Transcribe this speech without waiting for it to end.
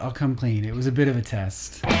I'll come clean. It was a bit of a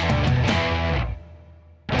test.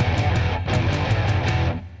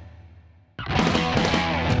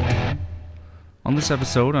 On this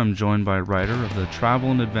episode, I'm joined by writer of the travel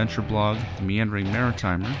and adventure blog, the Meandering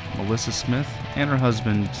Maritimer, Melissa Smith, and her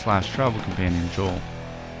husband/travel companion, Joel.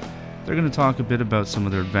 They're going to talk a bit about some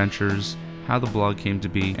of their adventures, how the blog came to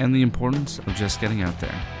be, and the importance of just getting out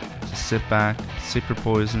there. So sit back, sip your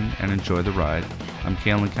poison, and enjoy the ride. I'm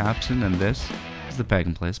Kalen Capson, and this is the Peg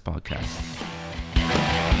and Place Podcast.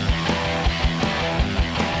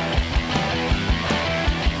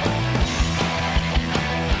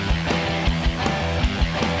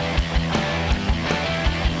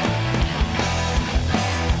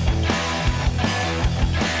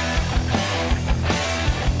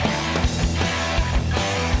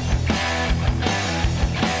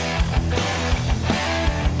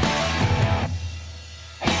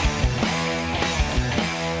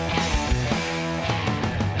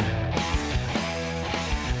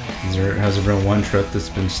 Has there been one trip that's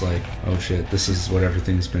been just like, oh shit, this is what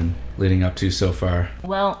everything's been leading up to so far?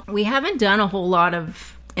 Well, we haven't done a whole lot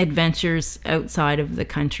of adventures outside of the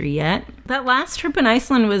country yet. That last trip in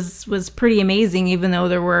Iceland was pretty amazing, even though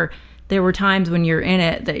there were times when you're in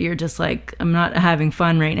it that you're just like, I'm not having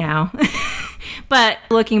fun right now. But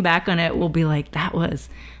looking back on it, we'll be like, that was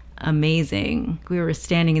amazing. We were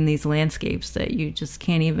standing in these landscapes that you just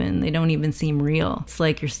they don't even seem real. It's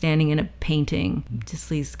like you're standing in a painting, just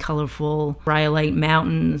these colorful rhyolite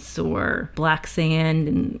mountains or black sand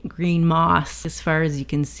and green moss as far as you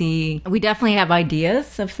can see. We definitely have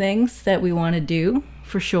ideas of things that we want to do,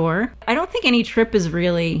 for sure. I don't think any trip is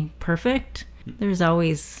really perfect. There's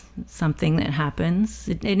always something that happens.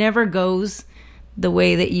 It never goes the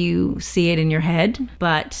way that you see it in your head,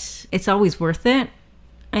 but it's always worth it,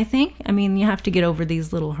 I think. I mean, you have to get over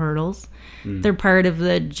these little hurdles. They're part of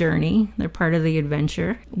the journey. They're part of the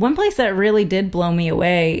adventure. One place that really did blow me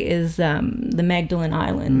away is the Magdalene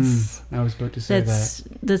Islands. I was about to say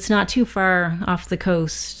That's not too far off the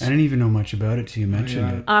coast. I didn't even know much about it till you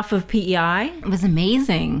mentioned it. Off of PEI. It was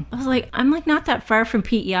amazing. I was like, I'm like not that far from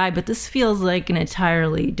PEI, but this feels like an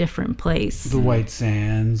entirely different place. The white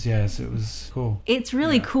sands, yes, it was cool. It's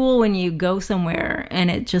really cool when you go somewhere and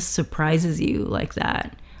it just surprises you like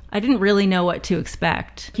that. I didn't really know what to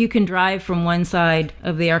expect. You can drive from one side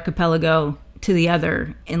of the archipelago to the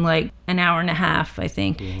other in like an hour and a half, I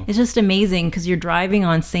think. Yeah. It's just amazing because you're driving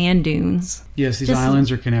on sand dunes. Yes, these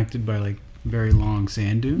islands are connected by like very long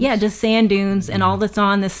sand dunes. Yeah, just sand dunes, and all that's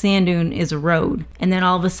on this sand dune is a road. And then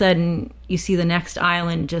all of a sudden, you see the next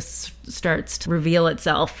island just starts to reveal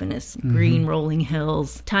itself in its green rolling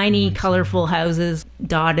hills. Tiny, colorful houses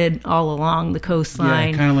dotted all along the coastline.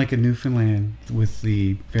 Yeah, kind of like a Newfoundland with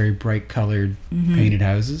the very bright colored painted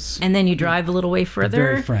houses. And then you drive a little way further.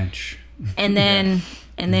 Very French. And then...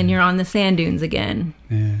 And then you're on the sand dunes again.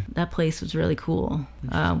 Yeah. That place was really cool.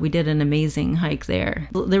 We did an amazing hike there.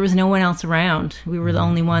 There was no one else around. We were the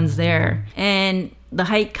only ones there. And the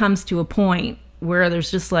hike comes to a point where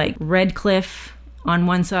there's just like red cliff on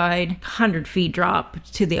one side, 100 feet drop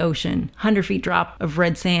to the ocean, 100 feet drop of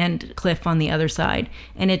red sand cliff on the other side.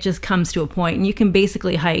 And it just comes to a point, and you can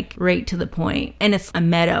basically hike right to the point. And it's a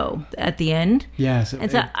meadow at the end. Yeah, so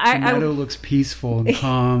the meadow looks peaceful and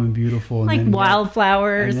calm and beautiful. And like then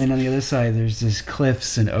wildflowers. And then on the other side, there's just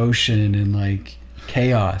cliffs and ocean and like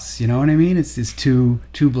chaos. You know what I mean? It's these two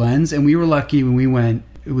blends. And we were lucky when we went,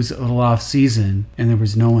 it was a little off season and there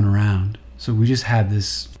was no one around. So we just had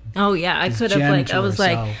this... Oh yeah, I could have like, I was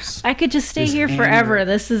like, I could just stay here forever.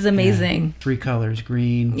 This is amazing. Yeah. 3 colors,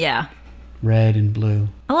 green, red, and blue.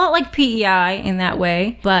 A lot like PEI in that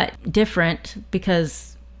way, but different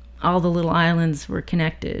because all the little islands were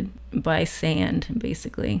connected by sand,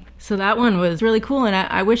 basically. So that one was really cool, and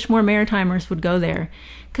I wish more Maritimers would go there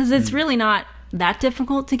because it's really not that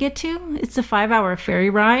difficult to get to. It's a 5-hour ferry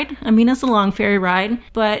ride. I mean, it's a long ferry ride,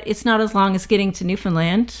 but it's not as long as getting to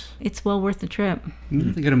Newfoundland. It's well worth the trip.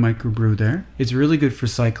 They got a microbrew there. It's really good for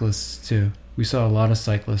cyclists too. We saw a lot of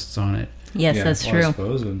cyclists on it. Yes, that's true. I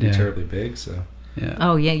suppose it wouldn't be terribly big, so. Yeah.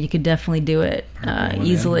 Oh yeah, you could definitely do it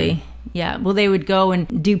easily. Yeah, well, they would go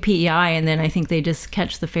and do PEI, and then I think they just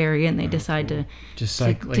catch the ferry and they decide to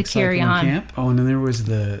carry on. Camp. Oh, and then there was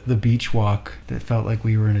the beach walk that felt like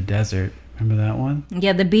we were in a desert. Remember that one?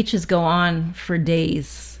 Yeah, the beaches go on for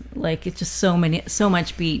days. Like, it's just so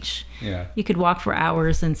much beach. Yeah. You could walk for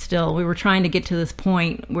hours and still. We were trying to get to this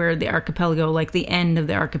point where the archipelago, like the end of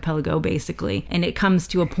the archipelago, basically. And it comes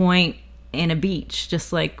to a point in a beach,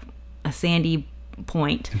 just like a sandy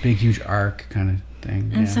point. A big, huge arc, kind of.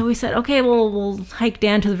 thing. And so we said, okay, well, we'll hike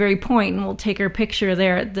down to the very point and we'll take our picture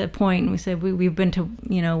there at the point. And we said, we've been to,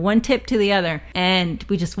 one tip to the other. And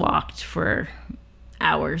we just walked for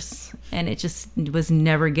hours and it just was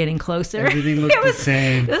never getting closer. Everything looked the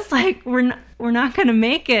same. It was like, we're not going to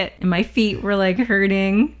make it. And my feet were like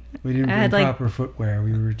hurting. We didn't bring proper footwear.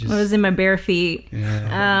 We were just... I was in my bare feet.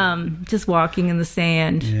 Yeah. Just walking in the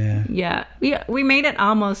sand. Yeah. Yeah. We made it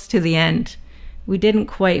almost to the end. We didn't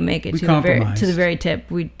quite make it to the very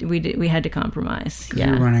tip. We had to compromise. We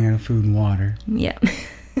were running out of food and water. Yeah.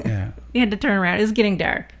 Yeah. We had to turn around. It was getting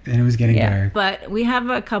dark. And it was getting dark. But we have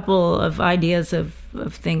a couple of ideas of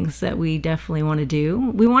things that we definitely want to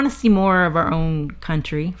do. We want to see more of our own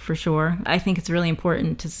country, for sure. I think it's really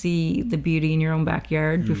important to see the beauty in your own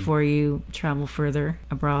backyard before you travel further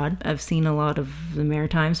abroad. I've seen a lot of the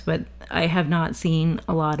Maritimes, but I have not seen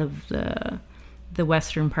a lot of the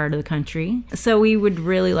western part of the country. So we would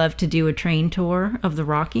really love to do a train tour of the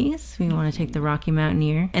Rockies. We want to take the Rocky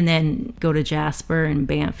Mountaineer and then go to Jasper and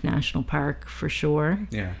Banff National Park for sure.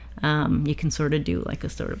 Yeah. You can sort of do like a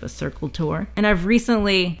sort of a circle tour. And I've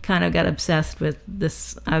recently kind of got obsessed with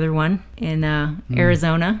this other one in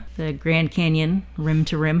Arizona, the Grand Canyon rim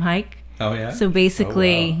to rim hike. Oh yeah. So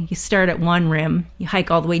basically you start at one rim, you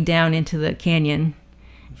hike all the way down into the canyon,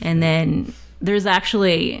 and then there's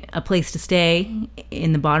actually a place to stay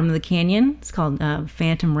in the bottom of the canyon. It's called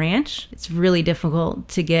Phantom Ranch. It's really difficult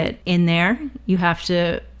to get in there. You have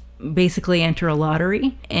to basically enter a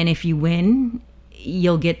lottery, and if you win,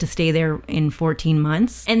 you'll get to stay there in 14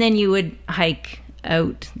 months. And then you would hike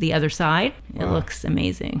out the other side. It looks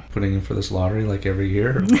amazing. Putting in for this lottery like every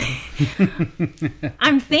year?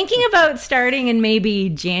 I'm thinking about starting in maybe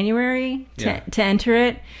January to enter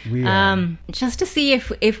it. Just to see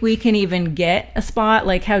if we can even get a spot,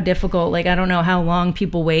 like how difficult, like I don't know how long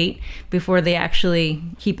people wait before they actually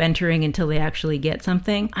keep entering until they actually get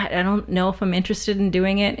something. I don't know if I'm interested in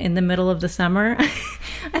doing it in the middle of the summer.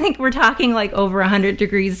 I think we're talking like over 100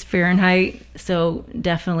 degrees Fahrenheit. So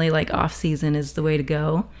definitely like off season is the way to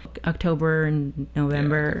go. October and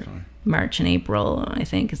November, March and April, I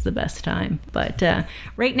think, is the best time. But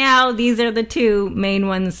right now, these are the two main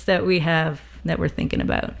ones that we have that we're thinking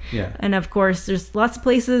about. Yeah. And of course, there's lots of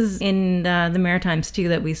places in the Maritimes too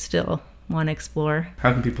that we still want to explore.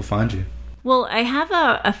 How can people find you? Well, I have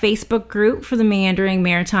a Facebook group for the Meandering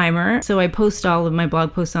Maritimer, so I post all of my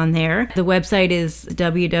blog posts on there. The website is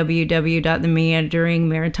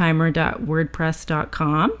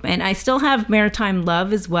www.themeanderingmaritimer.wordpress.com. And I still have Maritime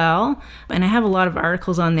Love as well, and I have a lot of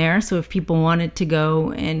articles on there, so if people wanted to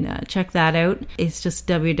go and check that out, it's just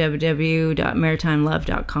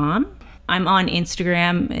www.maritimelove.com. I'm on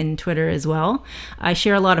Instagram and Twitter as well. I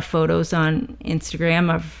share a lot of photos on Instagram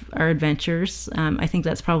of our adventures. I think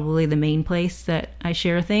that's probably the main place that I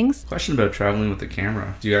share things. Question about traveling with the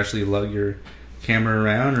camera. Do you actually lug your camera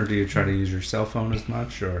around, or do you try to use your cell phone as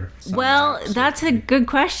much? Or that's a good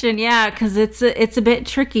question. Yeah, because it's a bit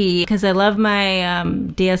tricky because I love my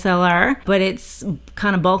DSLR, but it's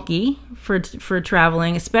kind of bulky for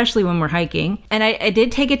traveling, especially when we're hiking. And I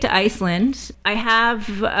did take it to Iceland. I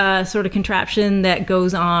have a sort of contraption that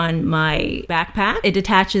goes on my backpack. It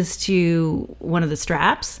attaches to one of the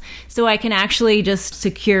straps, so I can actually just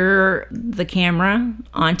secure the camera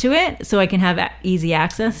onto it so I can have easy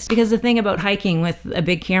access. Because the thing about hiking with a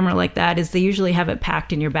big camera like that is they usually have it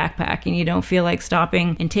packed in your backpack, and you don't feel like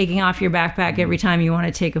stopping and taking off your backpack every time you want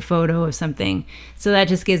to take a photo of something. So that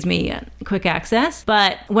just gives me quick access.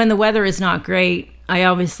 But when the weather is not great, I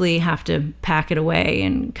obviously have to pack it away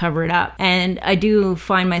and cover it up. And I do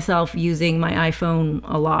find myself using my iPhone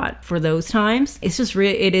a lot for those times. It's just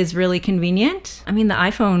it is really convenient. I mean, the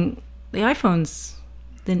iPhones,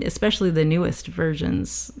 especially the newest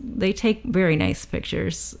versions, they take very nice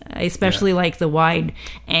pictures. I especially like the wide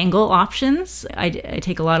angle options. I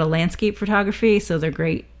take a lot of landscape photography, so they're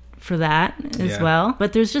great for that as well.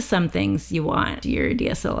 But there's just some things you want your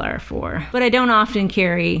DSLR for. But I don't often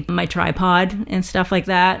carry my tripod and stuff like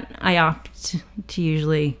that. I opt to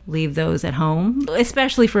usually leave those at home,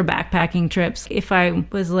 especially for backpacking trips. If I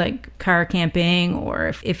was like car camping,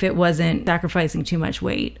 or if it wasn't sacrificing too much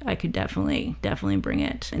weight, I could definitely bring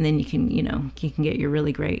it. And then you can get your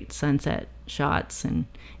really great sunset shots and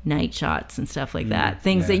night shots and stuff like that.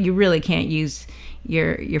 Things that you really can't use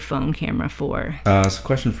your phone camera for. So a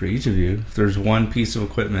question for each of you. If there's one piece of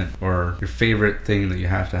equipment or your favorite thing that you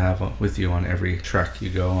have to have with you on every trek you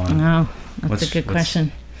go on. Oh, that's a good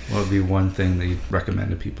question. What would be one thing that you'd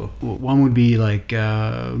recommend to people? One would be like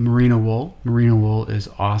merino wool. Merino wool is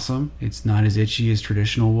awesome. It's not as itchy as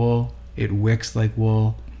traditional wool. It wicks like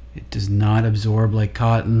wool. It does not absorb like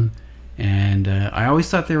cotton. And I always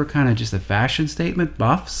thought they were kind of just a fashion statement.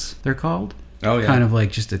 Buffs, they're called. Oh, yeah. Kind of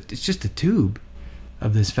like it's just a tube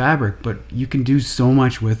of this fabric, but you can do so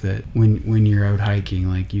much with it when you're out hiking.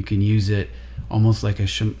 Like you can use it almost like a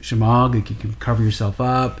shamag. Like you can cover yourself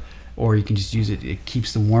up, or you can just use it. It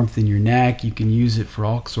keeps the warmth in your neck. You can use it for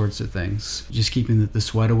all sorts of things. Just keeping the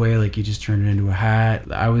sweat away. Like you just turn it into a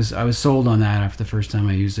hat. I was sold on that after the first time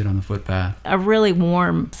I used it on the footpath. A really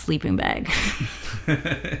warm sleeping bag.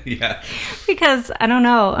 Yeah. Because I don't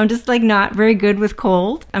know, I'm just like not very good with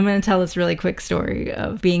cold. I'm going to tell this really quick story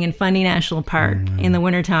of being in Fundy National Park in the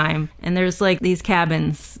wintertime. And there's like these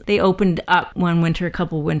cabins. They opened up one winter, a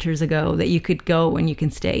couple winters ago, that you could go and you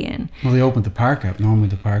can stay in. Well, they opened the park up. Normally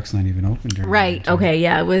the park's not even open during Right. the winter. Okay.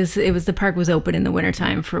 Yeah. It was the park was open in the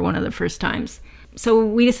wintertime for one of the first times. So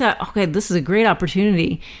we decided, okay, this is a great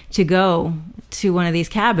opportunity to go to one of these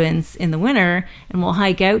cabins in the winter, and we'll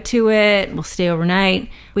hike out to it. We'll stay overnight.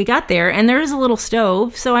 We got there, and there is a little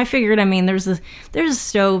stove. So I figured, I mean, there's a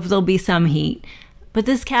stove. There'll be some heat, but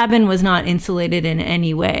this cabin was not insulated in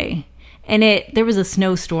any way. And there was a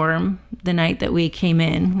snowstorm the night that we came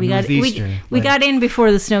in. We got in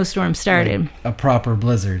before the snowstorm started. Like a proper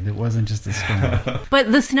blizzard. It wasn't just a storm.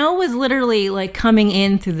 But the snow was literally like coming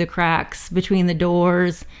in through the cracks between the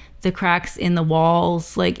doors, the cracks in the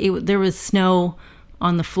walls. Like there was snow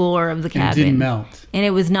on the floor of the cabin. It didn't melt. And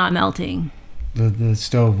it was not melting. The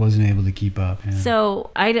stove wasn't able to keep up. Yeah.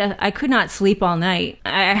 So I could not sleep all night.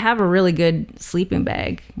 I have a really good sleeping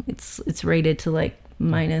bag. It's rated to like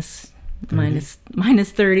minus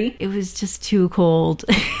 30. It was just too cold.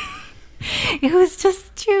 It was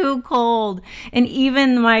just too cold. And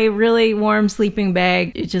even my really warm sleeping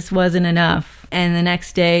bag, it just wasn't enough. And the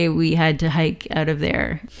next day we had to hike out of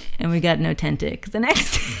there, and we got no Tentic the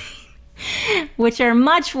next day, which are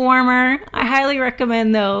much warmer. I highly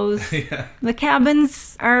recommend those. Yeah. The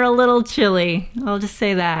cabins are a little chilly, I'll just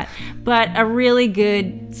say that. But a really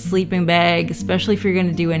good sleeping bag, especially if you're going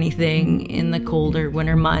to do anything in the colder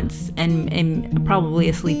winter months, and probably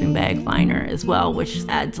a sleeping bag liner as well, which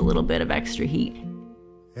adds a little bit of extra heat.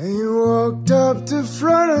 And you walked up to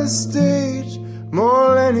front of stage,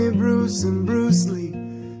 more Lenny Bruce and Bruce Lee.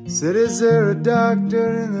 Said, is there a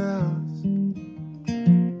doctor in the house?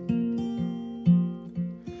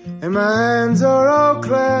 And my hands are all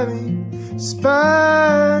clammy,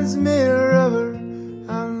 spines made of rubber,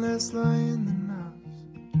 I'm less lying than mouse.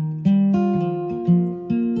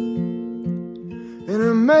 And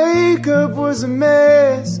her makeup was a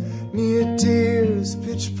mess, near tears,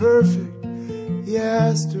 pitch perfect. He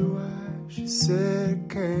asked her why, she said,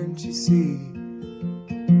 can't you see?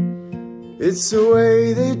 It's the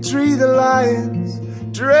way they treat the lions,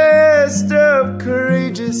 dressed up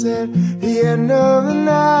courageous at the end of the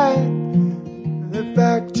night. They're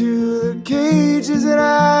back to the cages and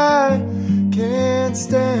I can't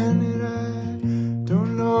stand it. I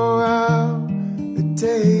don't know how they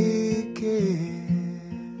take it.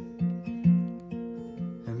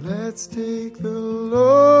 And let's take the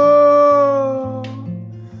long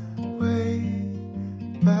way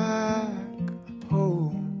back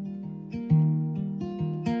home.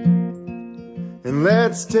 And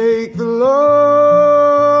let's take the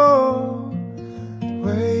long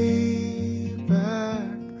way back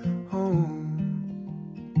home.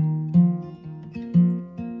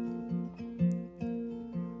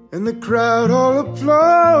 And the crowd all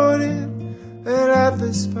applauded, and at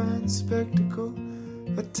this fine spectacle,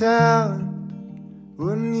 a talent,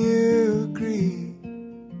 wouldn't you agree?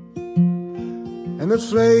 And the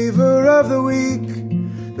flavor of the week,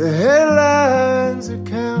 the headlines are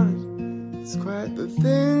counted. It's quite the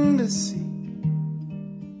thing to see.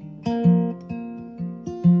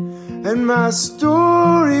 And my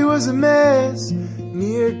story was a mess,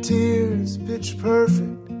 near tears, pitch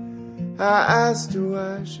perfect. I asked her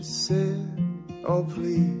why, she said, oh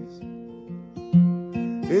please.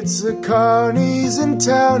 It's the carnies and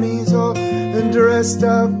townies, all and dressed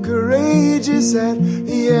up courageous at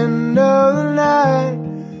the end of the night.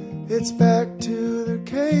 It's back to their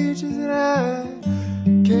cages and I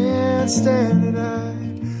can't stand it. I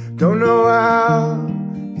don't know how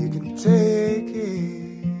you can take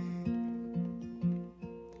it.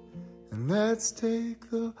 And let's take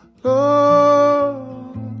the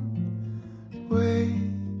long way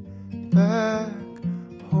back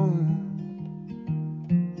home.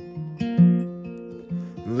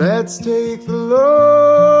 Let's take the long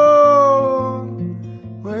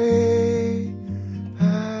way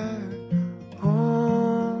back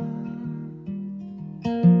home.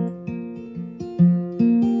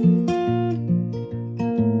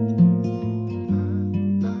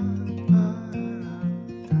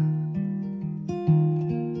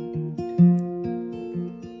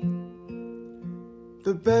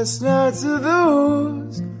 best nights are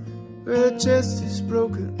those where the chest is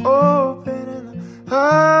broken open and the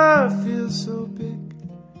heart feels so big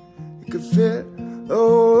it could fit the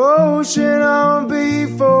whole ocean on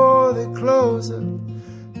before they close up.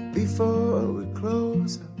 Before we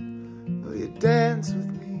close up, will you dance with me?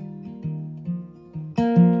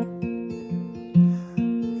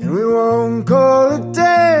 And we won't call it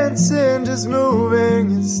dancing, just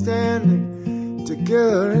moving and standing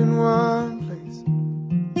together in one place.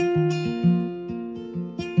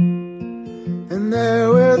 And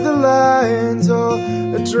there where the lions all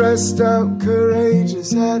are dressed up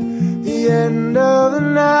courageous at the end of the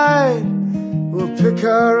night, we'll pick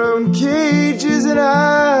our own cages, and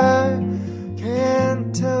I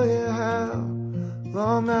can't tell you how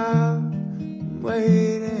long I've been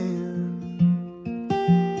waiting.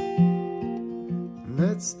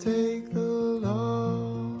 Let's take the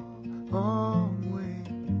long, long way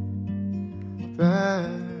back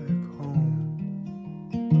home.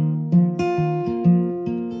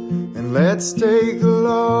 And let's take the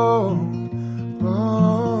long,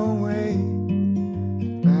 long way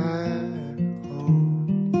back home.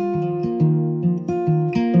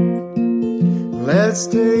 Let's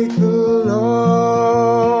take the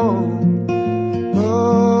long,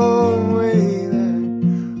 long way back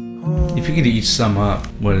home. If you could each sum up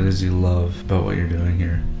what it is you love about what you're doing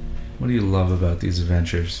here, what do you love about these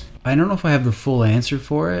adventures? I don't know if I have the full answer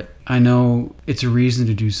for it. I know it's a reason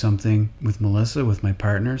to do something with Melissa, with my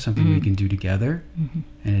partner, something we can do together.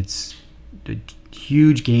 And it's a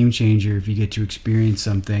huge game changer if you get to experience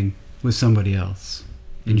something with somebody else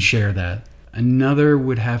and share that. Another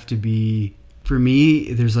would have to be, for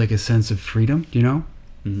me, there's like a sense of freedom, you know,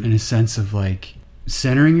 and a sense of like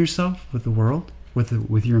centering yourself with the world,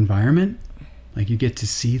 with your environment. Like you get to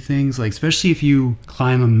see things, like especially if you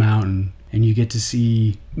climb a mountain and you get to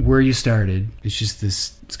see where you started. It's just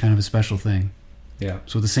this, it's kind of a special thing. Yeah.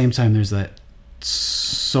 So at the same time, there's that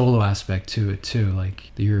solo aspect to it too,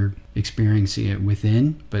 like you're experiencing it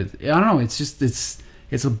within. But I don't know, it's just, it's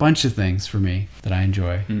a bunch of things for me that I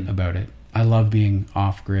enjoy about it. I love being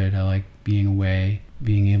off grid. I like being away,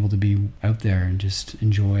 being able to be out there and just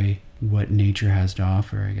enjoy what nature has to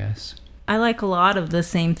offer, I guess. I like a lot of the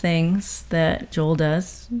same things that Joel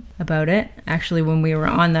does about it. Actually, when we were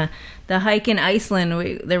on the hike in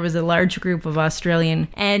Iceland, there was a large group of Australian,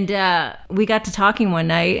 and we got to talking one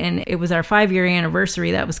night, and it was our 5-year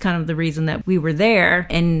anniversary. That was kind of the reason that we were there.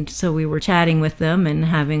 And so we were chatting with them and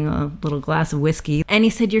having a little glass of whiskey. And he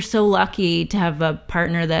said, you're so lucky to have a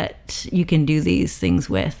partner that you can do these things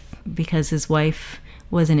with, because his wife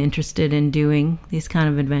wasn't interested in doing these kind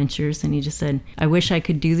of adventures, and he just said, I wish I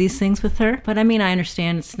could do these things with her, but I mean, I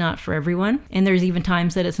understand it's not for everyone, and there's even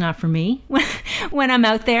times that it's not for me when I'm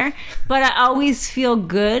out there, but I always feel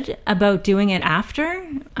good about doing it after.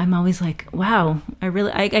 I'm always like, wow,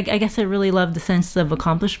 I guess I really love the sense of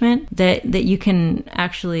accomplishment that you can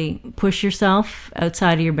actually push yourself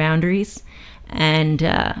outside of your boundaries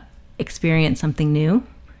and experience something new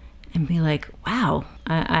and be like, wow,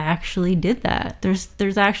 I actually did that.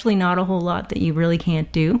 There's actually not a whole lot that you really can't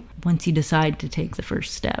do once you decide to take the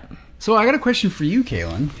first step. So I got a question for you,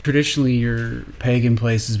 Kaylin. Traditionally, your pagan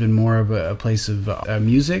place has been more of a place of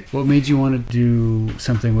music. What made you want to do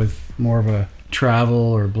something with more of a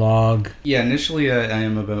travel or blog? Yeah, initially I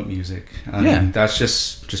am about music. I mean, that's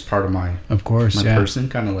just part of my person.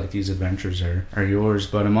 Kind of like these adventures are yours.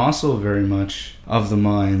 But I'm also very much of the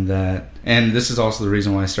mind that, and this is also the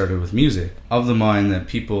reason why I started with music, of the mind that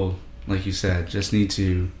people, like you said, just need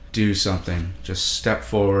to do something. Just step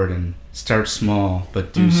forward and start small,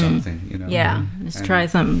 but do something, you know? Yeah, just try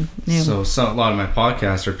something new. So a lot of my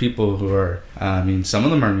podcasts are people who are, I mean, some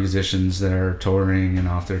of them are musicians that are touring and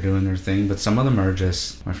off there doing their thing, but some of them are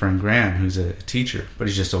just, my friend Graham, who's a teacher, but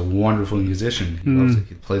he's just a wonderful musician. He loves it.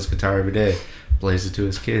 He plays guitar every day, plays it to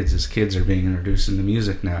his kids. His kids are being introduced into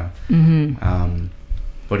music now.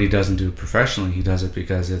 But he doesn't do it professionally. He does it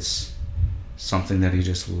because it's something that he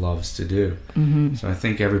just loves to do. So I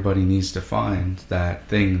think everybody needs to find that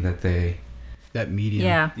thing that they... That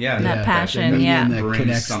medium. That passion. That brings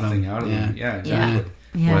connects something them. out of them. Yeah, exactly.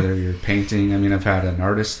 Yeah. Whether you're painting, I mean, I've had an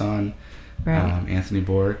artist on, Anthony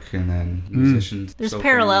Bork, and then musicians. There's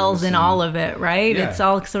parallels in all of it, right? Yeah. It's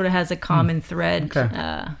all sort of has a common thread.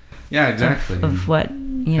 Yeah, exactly. Of what,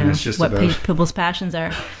 what people's passions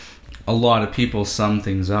are. A lot of people sum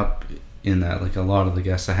things up in that, like a lot of the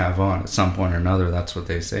guests I have on, at some point or another, that's what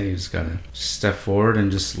they say. You just gotta step forward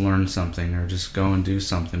and just learn something, or just go and do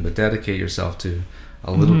something, but dedicate yourself to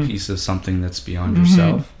a little piece of something that's beyond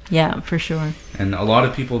yourself. Yeah, for sure. And a lot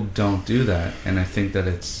of people don't do that, and I think that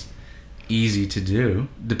it's easy to do,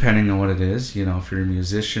 depending on what it is. You know, if you're a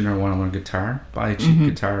musician or want to learn guitar, buy a cheap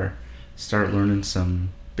guitar, start learning some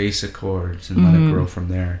basic chords and let it grow from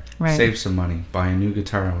there. Right. Save some money, buy a new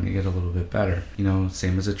guitar when you get a little bit better. You know,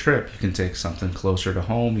 same as a trip, you can take something closer to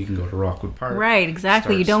home. You can go to Rockwood Park. Right,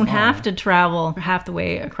 exactly. Start You don't small. have to travel half the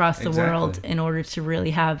way across the Exactly. world in order to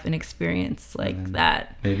really have an experience like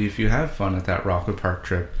that. Maybe if you have fun at that Rockwood Park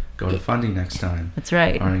trip, go to Fundy next time. That's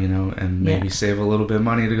right. Or, you know, and maybe Yeah. save a little bit of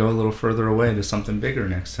money to go a little further away to something bigger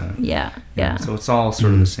next time. Yeah, yeah. So it's all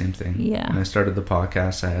sort of the same thing. Yeah. When I started the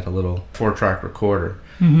podcast, I had a little 4-track recorder,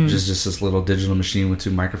 Mm-hmm. which is just this little digital machine with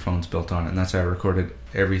 2 microphones built on it, and that's how I recorded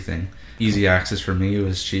everything. Easy access for me, it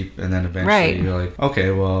was cheap, and then eventually Right. you're like,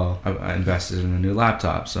 okay, well, I invested in a new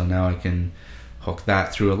laptop, so now I can hook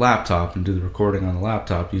that through a laptop and do the recording on the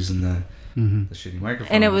laptop using the shitty microphone.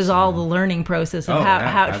 And it was all the learning process of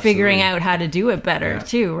how figuring absolutely. out how to do it better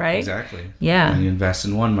too, right? Exactly. Yeah. And you invest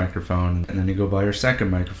in one microphone, and then you go buy your second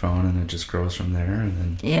microphone, and it just grows from there. And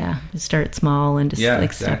then Yeah, start small and just Yeah, like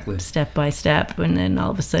exactly. step by step, and then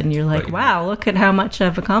all of a sudden you're like, But- wow, look at how much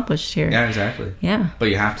I've accomplished here. yeah, exactly. Yeah. But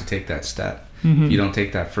you have to take that step. Mm-hmm. If you don't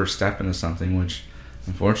take that first step into something, which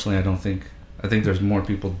unfortunately I think there's more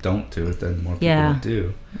people don't do it than more people Yeah. that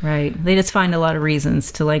do. Right. They just find a lot of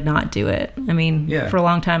reasons to like not do it. I mean, Yeah. for a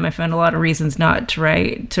long time I found a lot of reasons not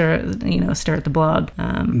to start the blog.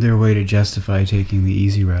 Their way to justify taking the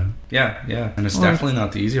easy route. Yeah, and it's definitely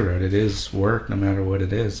not the easy route. It is work, no matter what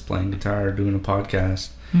it is. Playing guitar, doing a podcast,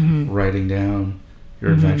 writing down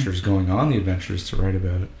your adventures, going on the adventures to write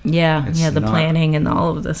about. Yeah, It's the not- planning and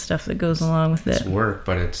all of the stuff that goes along with It's it. work,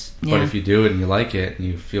 but Yeah. but if you do it and you like it and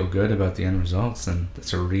you feel good about the end results, then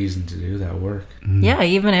that's a reason to do that work. Yeah,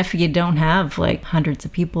 even if you don't have like hundreds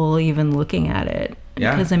of people even looking at it.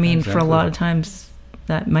 Yeah, Because I mean, for a exactly. lot of times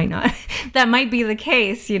that might not that might be the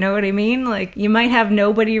case, you know what I mean? Like you might have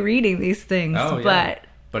nobody reading these things, Oh, yeah.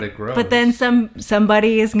 But it grows. but then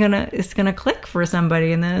somebody is gonna click for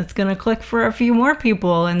somebody, and then it's gonna click for a few more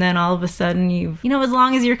people, and then all of a sudden as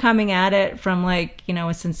long as you're coming at it from like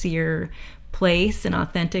a sincere place, an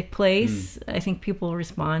authentic place, I think people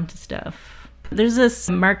respond to stuff. There's this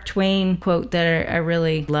Mark Twain quote that I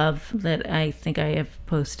really love that I think I have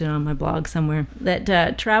posted on my blog somewhere,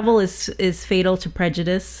 that travel is fatal to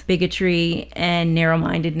prejudice, bigotry, and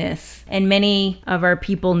narrow-mindedness. And many of our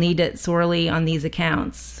people need it sorely on these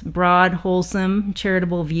accounts. Broad, wholesome,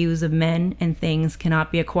 charitable views of men and things cannot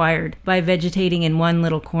be acquired by vegetating in one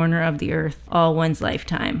little corner of the earth all one's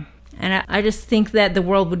lifetime. And I just think that the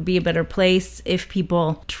world would be a better place if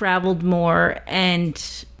people traveled more and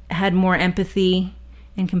had more empathy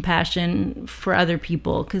and compassion for other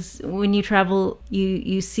people, because when you travel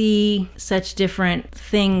you see such different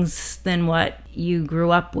things than what you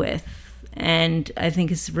grew up with, and I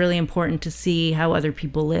think it's really important to see how other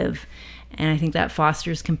people live, and I think that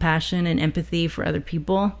fosters compassion and empathy for other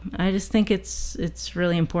people. I just think it's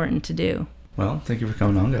really important to do. Well, thank you for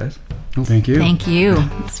coming on, guys. Oh, thank you. Thank you.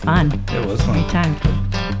 It's fun. It was fun. Great time.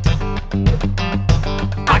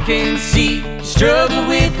 I can see you struggle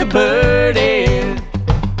with the burden.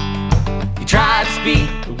 You try to speak,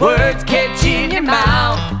 the words catch in your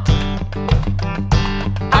mouth.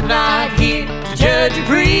 I'm not here to judge or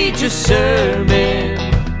preach a sermon.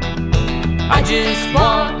 I just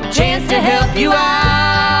want a chance to help you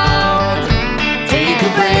out. Take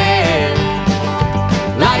a breath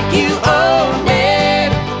like you own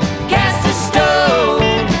it. Cast a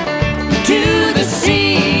stone to the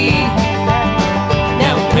sea.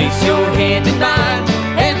 Now place your hand in mine,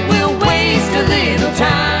 and we'll waste a little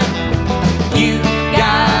time. You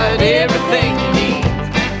got everything you need.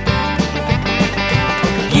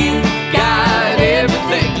 You got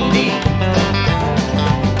everything you need.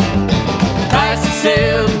 Price to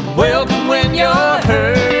sell, welcome when you're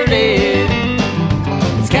hurting.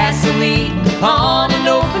 It's gasoline on an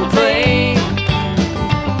open flame.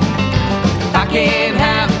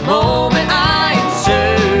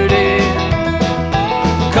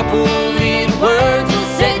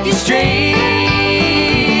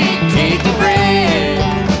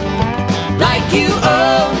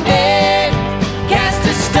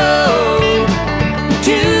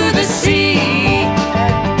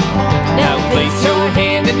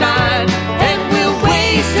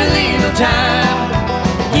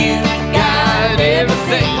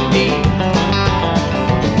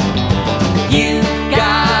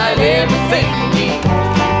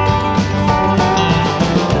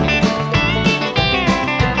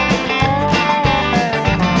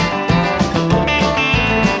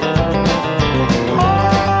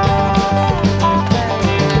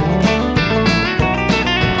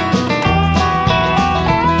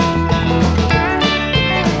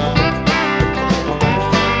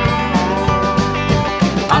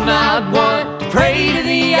 I'm not one to pray to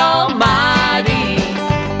the Almighty.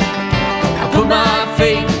 I put my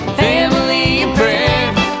faith in family and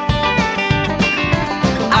friends.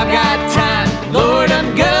 I've got time, Lord,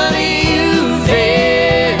 I'm gonna use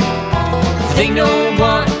it. 'Cause ain't no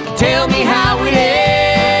one to tell me how it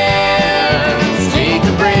ends. Take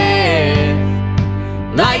a breath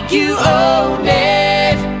like you own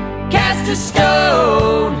it. Cast a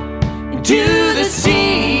stone into the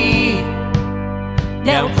sea.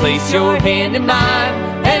 Now place your hand in mine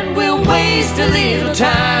and we'll waste a little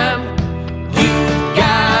time. You've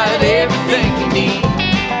got everything you need.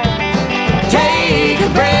 Take a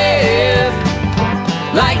breath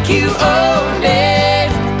like you own it.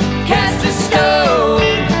 Cast a stone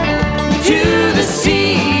into the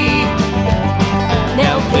sea.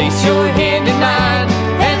 Now place your hand in mine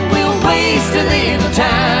and we'll waste a little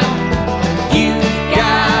time. You've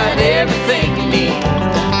got everything you need.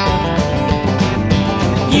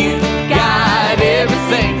 You've got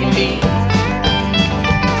everything you need.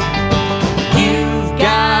 You've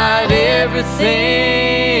got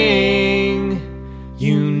everything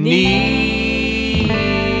you need.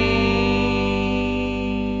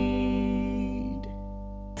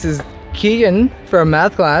 This is Keegan from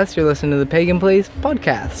math class. You're listening to the Pagan Place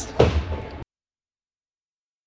podcast.